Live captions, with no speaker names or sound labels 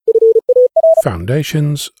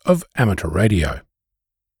Foundations of Amateur Radio.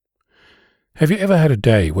 Have you ever had a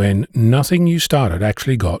day when nothing you started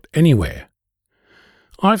actually got anywhere?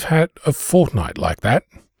 I've had a fortnight like that.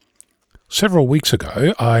 Several weeks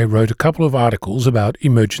ago, I wrote a couple of articles about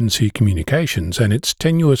emergency communications and its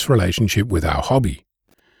tenuous relationship with our hobby.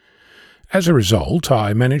 As a result,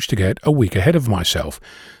 I managed to get a week ahead of myself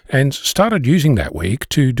and started using that week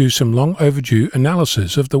to do some long overdue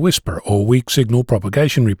analysis of the WSPR or Weak Signal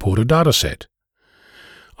Propagation Reporter dataset.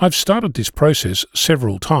 I've started this process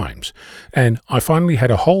several times, and I finally had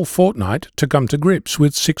a whole fortnight to come to grips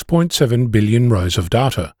with 6.7 billion rows of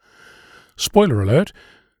data. Spoiler alert,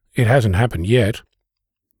 it hasn't happened yet.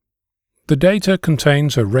 The data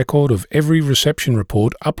contains a record of every reception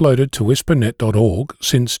report uploaded to WSPRnet.org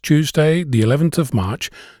since Tuesday, the 11th of March,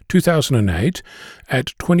 2008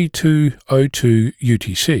 at 22:02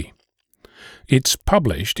 UTC. It's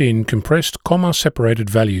published in compressed comma-separated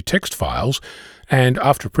value text files, and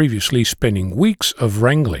after previously spending weeks of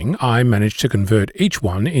wrangling, I managed to convert each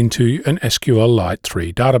one into an SQLite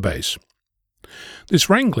 3 database. This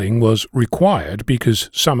wrangling was required because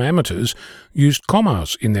some amateurs used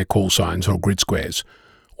commas in their call signs or grid squares,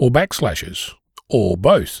 or backslashes, or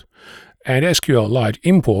both, and SQLite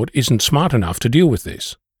import isn't smart enough to deal with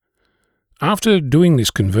this. After doing this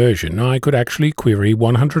conversion, I could actually query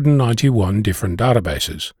 191 different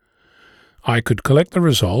databases. I could collect the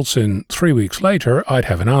results, and 3 weeks later I'd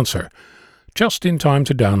have an answer, just in time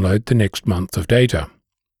to download the next month of data.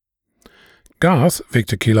 Garth,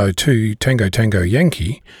 Victor Kilo 2 Tango Tango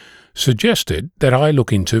Yankee, suggested that I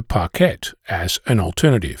look into Parquet as an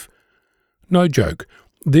alternative. No joke,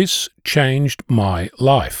 this changed my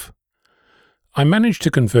life. I managed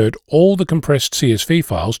to convert all the compressed CSV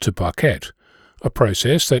files to Parquet, a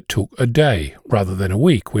process that took a day rather than a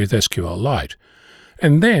week with SQLite,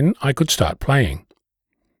 and then I could start playing.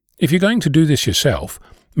 If you're going to do this yourself,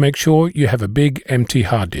 make sure you have a big empty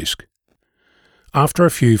hard disk. After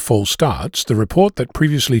a few false starts, the report that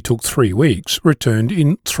previously took 3 weeks returned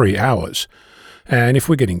in 3 hours. And if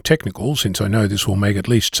we're getting technical, since I know this will make at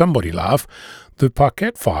least somebody laugh, the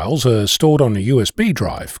Parquet files are stored on a USB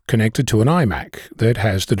drive connected to an iMac that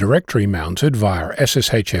has the directory mounted via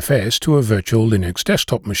SSHFS to a virtual Linux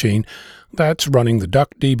desktop machine that's running the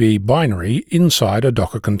DuckDB binary inside a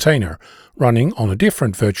Docker container, running on a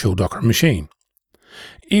different virtual Docker machine.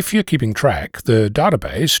 If you're keeping track, the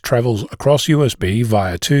database travels across USB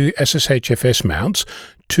via 2 SSHFS mounts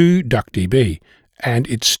to DuckDB, and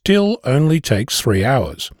it still only takes 3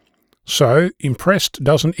 hours. So, impressed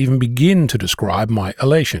doesn't even begin to describe my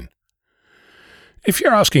elation. If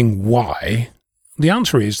you're asking why, the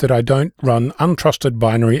answer is that I don't run untrusted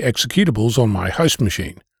binary executables on my host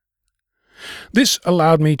machine. This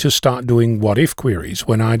allowed me to start doing what-if queries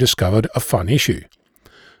when I discovered a fun issue.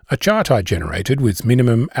 A chart I generated with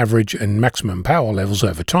minimum, average and maximum power levels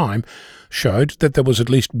over time showed that there was at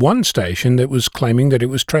least one station that was claiming that it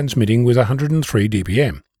was transmitting with 103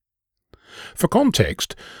 dBm. For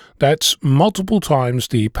context, that's multiple times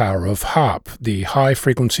the power of HAARP, the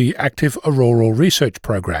High-Frequency Active Auroral Research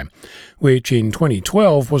Program, which in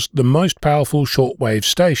 2012 was the most powerful shortwave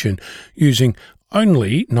station using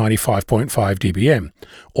only 95.5 dBm,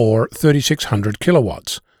 or 3600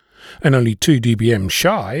 kilowatts, and only 2 dBm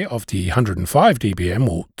shy of the 105 dBm,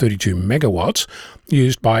 or 32 megawatts,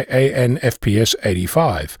 used by ANFPS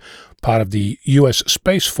 85, part of the US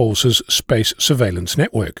Space Force's Space Surveillance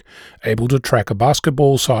Network, able to track a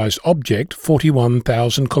basketball-sized object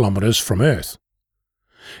 41,000 kilometers from Earth.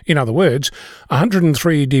 In other words,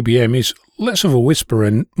 103 dBm is less of a whisper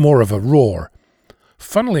and more of a roar.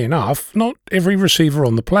 Funnily enough, not every receiver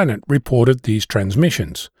on the planet reported these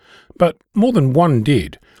transmissions, but more than one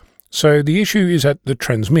did, so the issue is at the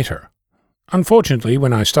transmitter. Unfortunately,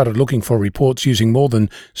 when I started looking for reports using more than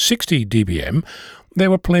 60 dBm, there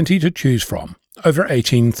were plenty to choose from, over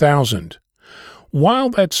 18,000. While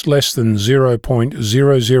that's less than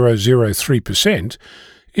 0.0003%,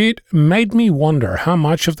 it made me wonder how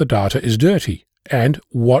much of the data is dirty, and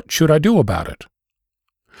what should I do about it?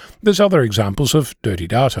 There's other examples of dirty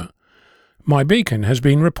data. My beacon has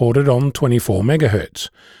been reported on 24 MHz,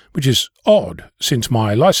 which is odd since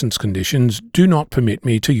my license conditions do not permit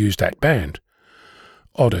me to use that band.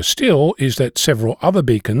 Odder still is that several other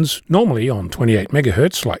beacons, normally on 28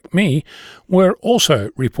 MHz like me, were also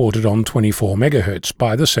reported on 24 MHz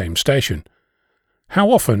by the same station. How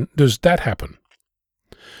often does that happen?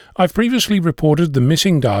 I've previously reported the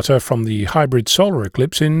missing data from the hybrid solar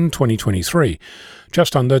eclipse in 2023,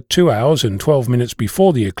 just under 2 hours and 12 minutes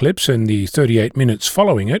before the eclipse, and the 38 minutes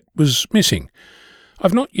following it was missing.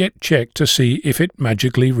 I've not yet checked to see if it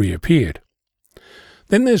magically reappeared.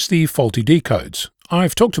 Then there's the faulty decodes.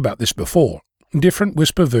 I've talked about this before. Different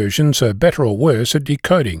Whisper versions are better or worse at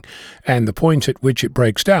decoding, and the point at which it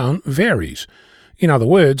breaks down varies. In other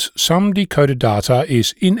words, some decoded data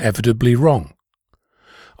is inevitably wrong.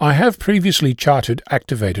 I have previously charted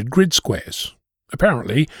activated grid squares.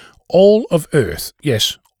 Apparently, all of Earth,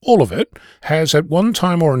 yes, all of it, has at one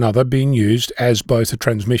time or another been used as both a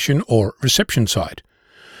transmission or reception site,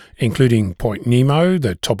 including Point Nemo,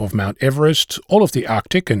 the top of Mount Everest, all of the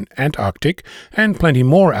Arctic and Antarctic, and plenty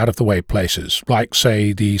more out-of-the-way places, like,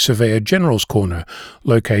 say, the Surveyor General's Corner,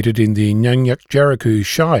 located in the Nanyuck-Jericho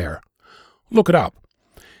Shire. Look it up.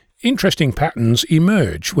 Interesting patterns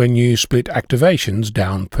emerge when you split activations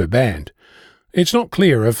down per band. It's not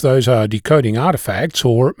clear if those are decoding artifacts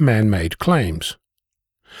or man-made claims.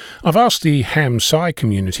 I've asked the ham-sci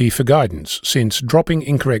community for guidance, since dropping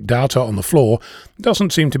incorrect data on the floor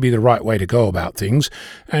doesn't seem to be the right way to go about things,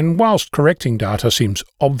 and whilst correcting data seems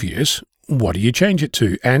obvious, what do you change it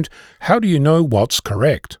to, and how do you know what's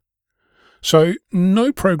correct? So,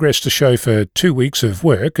 no progress to show for 2 weeks of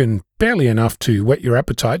work and barely enough to whet your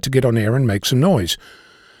appetite to get on air and make some noise.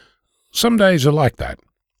 Some days are like that.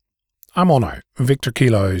 I'm Onno, Victor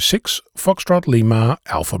Kilo 6, Foxtrot Lima,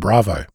 Alpha Bravo.